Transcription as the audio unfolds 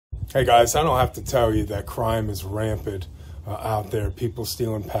Hey guys, I don't have to tell you that crime is rampant out there. People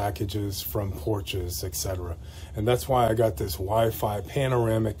stealing packages from porches, etc. And that's why I got this Wi-Fi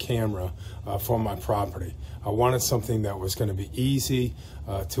panoramic camera for my property. I wanted something that was going to be easy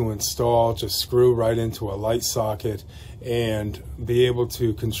to install, just screw right into a light socket and be able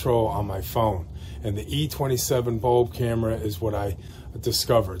to control on my phone. And the E27 bulb camera is what I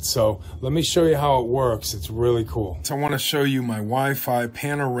discovered. So let me show you how it works. It's really cool. So I want to show you my Wi-Fi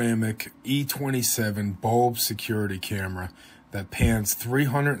panoramic E27 bulb security camera that pans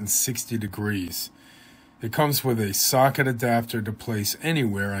 360 degrees. It comes with a socket adapter to place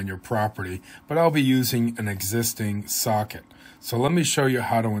anywhere on your property, but I'll be using an existing socket. So let me show you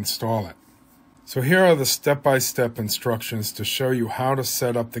how to install it. So here are the step-by-step instructions to show you how to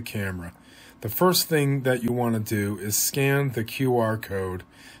set up the camera. The first thing that you want to do is scan the QR code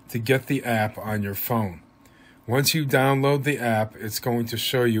to get the app on your phone. Once you download the app, it's going to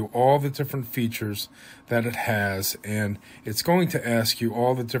show you all the different features that it has, and it's going to ask you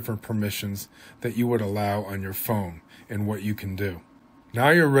all the different permissions that you would allow on your phone and what you can do.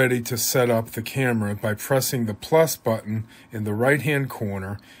 Now you're ready to set up the camera by pressing the plus button in the right-hand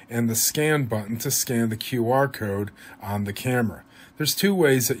corner and the scan button to scan the QR code on the camera. There's two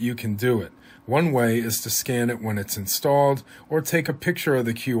ways that you can do it. One way is to scan it when it's installed or take a picture of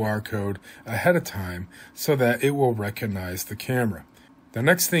the QR code ahead of time so that it will recognize the camera. The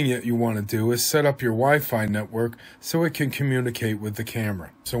next thing that you want to do is set up your Wi-Fi network so it can communicate with the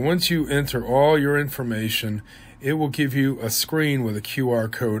camera. So once you enter all your information, it will give you a screen with a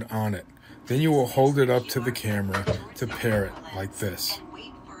QR code on it. Then you will hold it up to the camera to pair it like this. And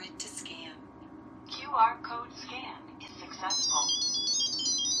wait for it to scan. QR code scan is successful.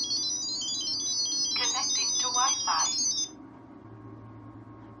 Connecting to Wi-Fi.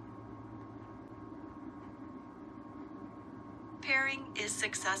 Pairing is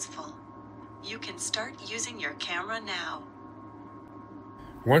successful. You can start using your camera now.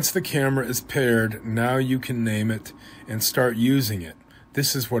 Once the camera is paired, now you can name it and start using it.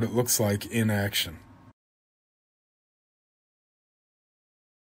 This is what it looks like in action.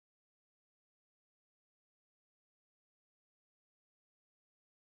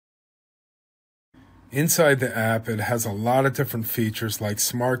 Inside the app, it has a lot of different features like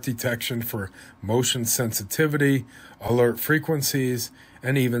smart detection for motion sensitivity, alert frequencies,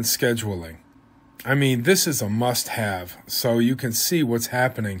 and even scheduling. I mean, this is a must-have, so you can see what's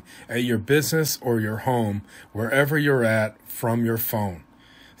happening at your business or your home, wherever you're at, from your phone.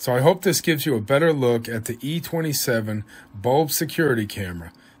 So I hope this gives you a better look at the E27 bulb security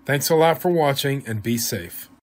camera. Thanks a lot for watching, and be safe.